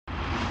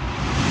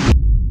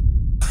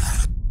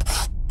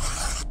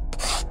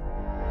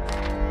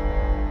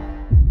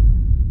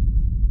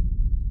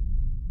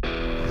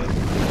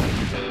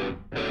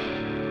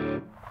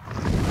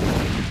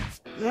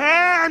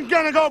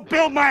gonna go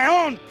build my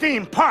own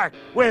theme park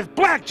with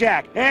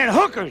blackjack and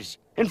hookers.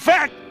 In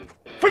fact,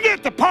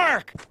 forget the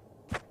park.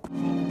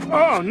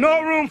 Oh,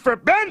 no room for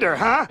Bender,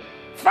 huh?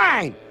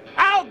 Fine.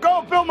 I'll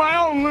go build my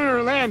own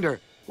lunar lander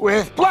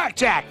with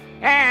blackjack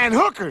and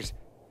hookers.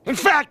 In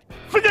fact,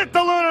 forget the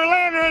lunar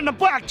lander and the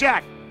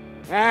blackjack.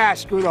 Ah,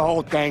 screw the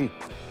whole thing.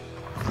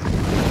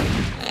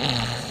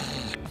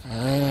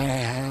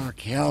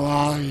 Kill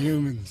all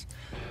humans.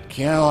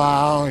 Kill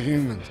all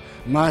humans.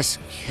 Must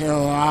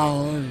kill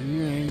all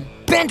humans.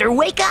 Bender,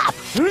 wake up!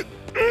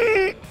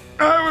 I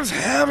was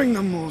having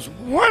the most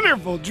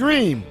wonderful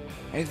dream.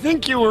 I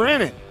think you were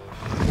in it.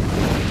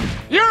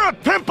 You're a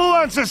pimple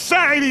on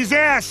society's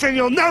ass and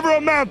you'll never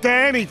amount to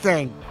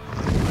anything.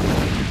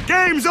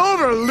 Game's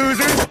over,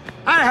 losers.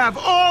 I have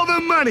all the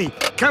money.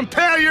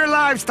 Compare your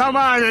lives to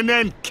mine and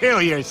then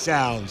kill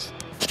yourselves.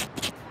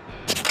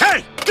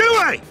 Hey, get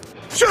away!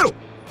 Shoot!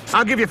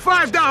 I'll give you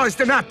 $5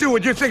 to not do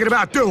what you're thinking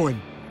about doing.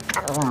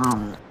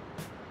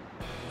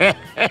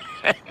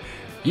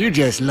 You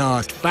just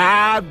lost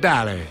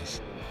 $5.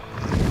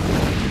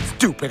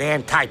 Stupid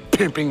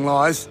anti-pimping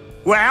laws.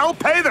 Well,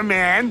 pay the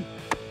man.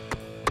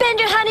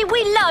 Bender, honey,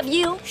 we love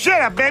you.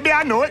 Shut up, baby,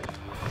 I know it.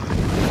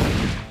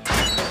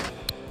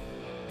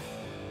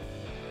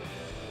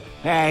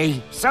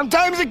 Hey,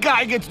 sometimes a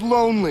guy gets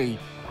lonely.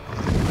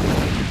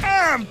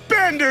 I'm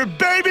Bender,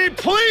 baby,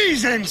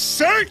 please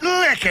insert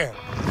liquor.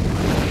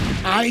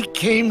 I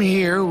came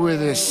here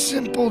with a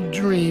simple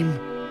dream.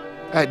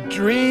 A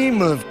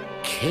dream of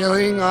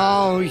killing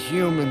all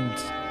humans.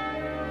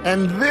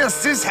 And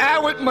this is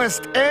how it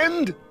must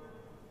end?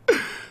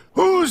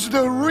 Who's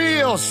the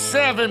real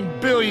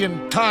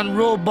 7-billion-ton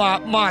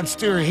robot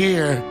monster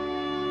here?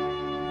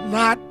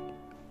 Not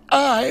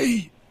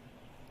I.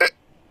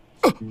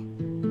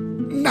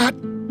 Not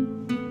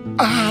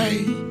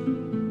I.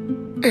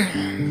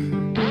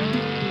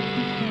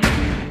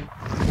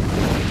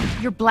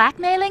 You're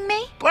blackmailing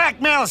me?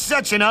 Blackmail is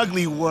such an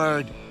ugly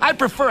word. I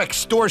prefer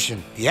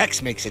extortion. The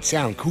X makes it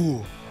sound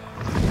cool.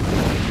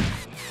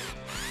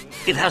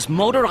 It has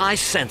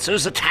motorized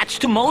sensors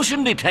attached to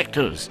motion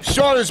detectors.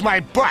 So does my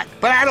butt,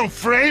 but I don't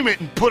frame it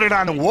and put it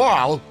on the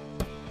wall.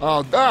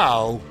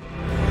 Although...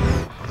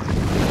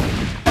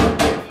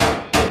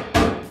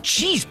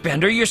 Jeez,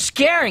 Bender, you're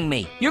scaring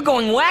me. You're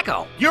going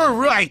wacko. You're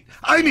right.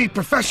 I need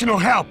professional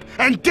help,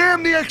 and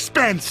damn the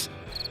expense.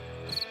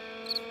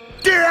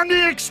 Damn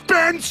the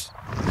expense!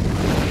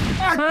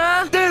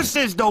 Huh? This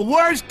is the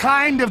worst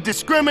kind of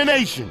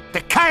discrimination.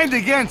 The kind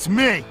against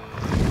me.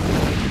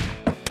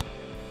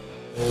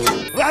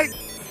 Right?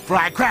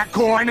 Fry crack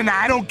corn and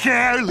I don't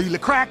care. Leela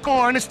crack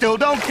corn and still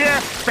don't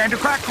care. Bender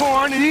crack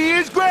corn and he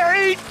is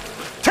great.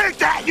 Take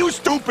that, you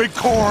stupid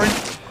corn.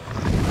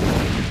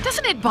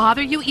 Doesn't it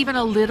bother you even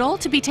a little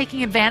to be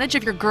taking advantage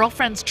of your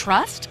girlfriend's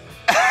trust?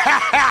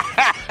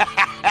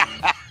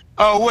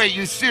 Oh, wait,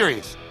 you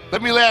serious?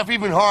 Let me laugh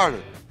even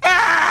harder.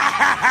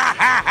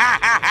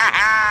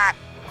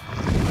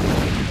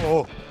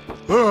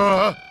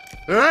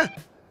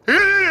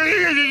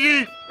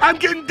 I'm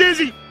getting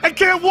dizzy. I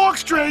can't walk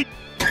straight.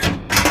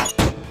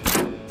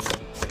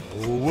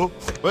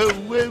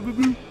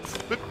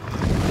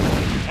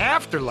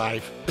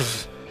 Afterlife?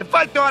 If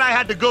I thought I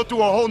had to go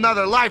through a whole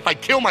nother life,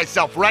 I'd kill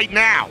myself right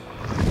now.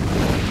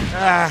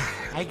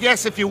 I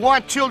guess if you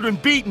want children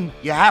beaten,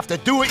 you have to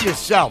do it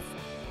yourself.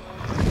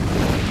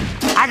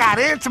 I got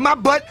ants in my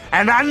butt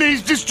and I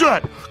need to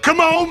strut. Come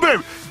on,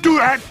 baby. Do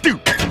that, do.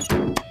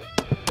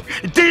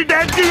 Do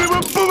that, do,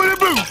 boom,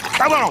 boom.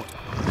 Come on.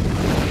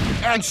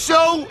 And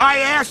so I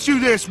ask you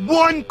this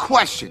one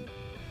question.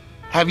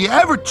 Have you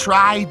ever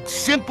tried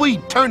simply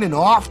turning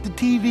off the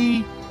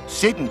TV,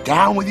 sitting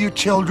down with your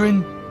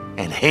children,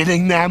 and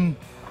hitting them?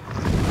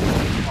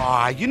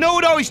 Aw, you know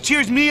what always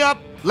cheers me up?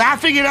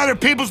 Laughing at other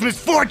people's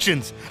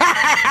misfortunes.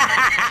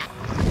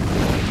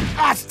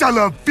 Hasta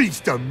la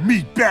vista,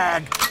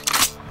 meatbag.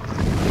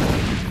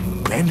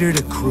 Bender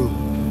the crew.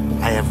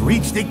 I have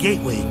reached the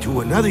gateway to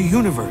another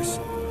universe.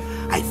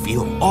 I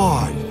feel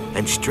awed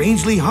and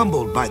strangely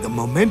humbled by the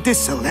momentous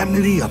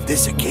solemnity of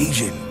this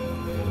occasion.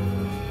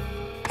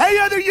 Hey,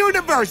 other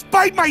universe,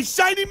 bite my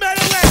shiny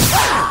metal leg!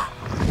 Ah!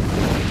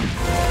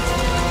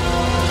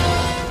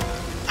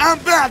 I'm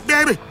back,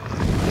 baby!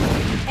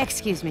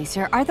 Excuse me,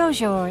 sir. Are those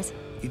yours?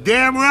 You're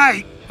damn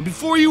right. And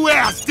before you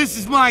ask, this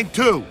is mine,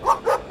 too.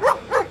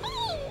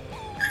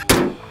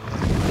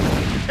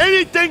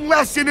 Anything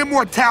less than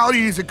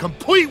immortality is a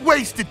complete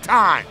waste of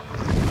time.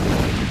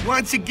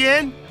 Once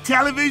again,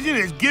 television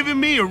has given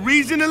me a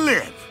reason to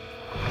live.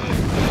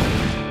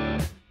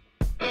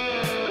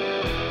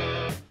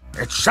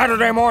 It's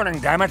Saturday morning,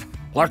 damn it.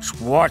 Let's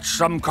watch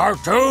some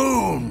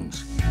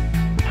cartoons.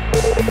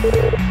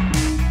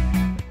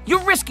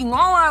 You're risking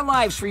all our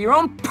lives for your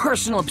own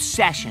personal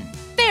obsession.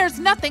 There's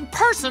nothing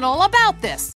personal about this.